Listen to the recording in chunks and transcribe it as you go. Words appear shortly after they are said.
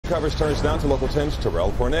covers turns now to Local 10's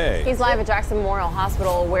Terrell Fournay. He's live at Jackson Memorial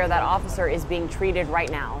Hospital where that officer is being treated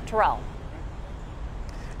right now. Terrell.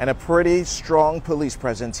 And a pretty strong police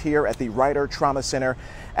presence here at the Ryder Trauma Center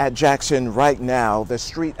at Jackson right now. The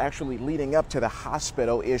street actually leading up to the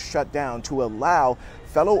hospital is shut down to allow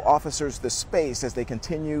fellow officers the space as they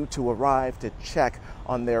continue to arrive to check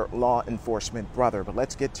on their law enforcement brother. But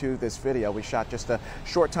let's get to this video we shot just a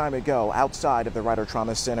short time ago outside of the Ryder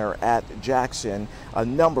Trauma Center at Jackson. A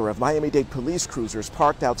number of Miami-Dade police cruisers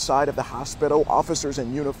parked outside of the hospital. Officers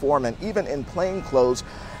in uniform and even in plain clothes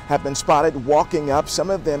have been spotted walking up, some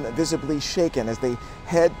of them visibly shaken as they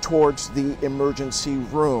head towards the emergency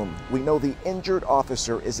room. We know the injured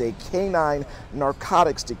officer is a K-9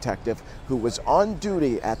 narcotics detective who was on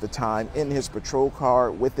duty at the time in his patrol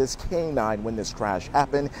car with this K-9 when this crash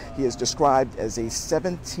happened. He is described as a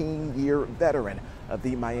 17-year veteran of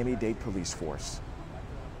the Miami-Dade Police Force.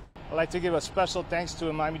 I'd like to give a special thanks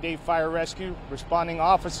to Miami-Dade Fire Rescue, responding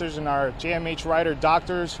officers, and our JMH Ryder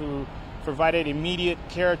doctors who provided immediate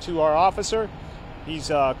care to our officer.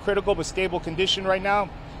 He's critical but stable condition right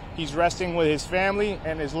now. He's resting with his family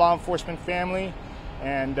and his law enforcement family,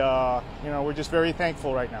 and we're just very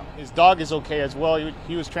thankful right now. His dog is okay as well.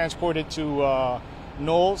 He was transported to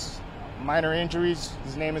Knowles, minor injuries.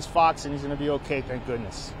 His name is Fox, and he's going to be okay, thank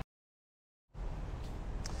goodness.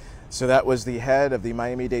 So that was the head of the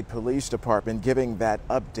Miami-Dade Police Department giving that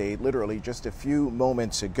update literally just a few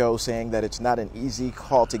moments ago, saying that it's not an easy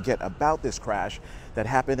call to get about this crash that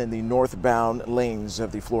happened in the northbound lanes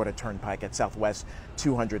of the Florida Turnpike at Southwest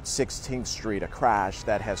 216th Street, a crash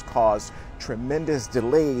that has caused tremendous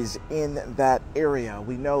delays in that area.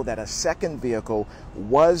 We know that a second vehicle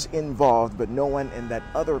was involved, but no one in that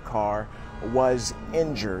other car was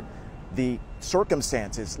injured. The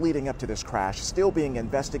circumstances leading up to this crash still being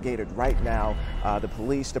investigated right now. The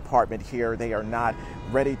police department here, they are not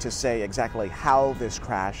ready to say exactly how this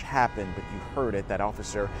crash happened, but you heard it, that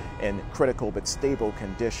officer in critical but stable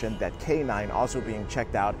condition, that K-9 also being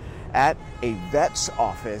checked out at a vet's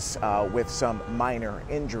office with some minor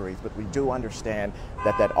injuries. But we do understand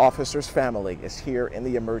that that officer's family is here in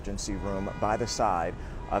the emergency room by the side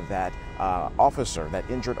of that officer, that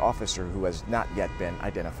injured officer who has not yet been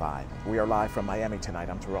identified. We are live from Miami tonight.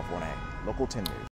 I'm Terrell Fournay, Local 10 News.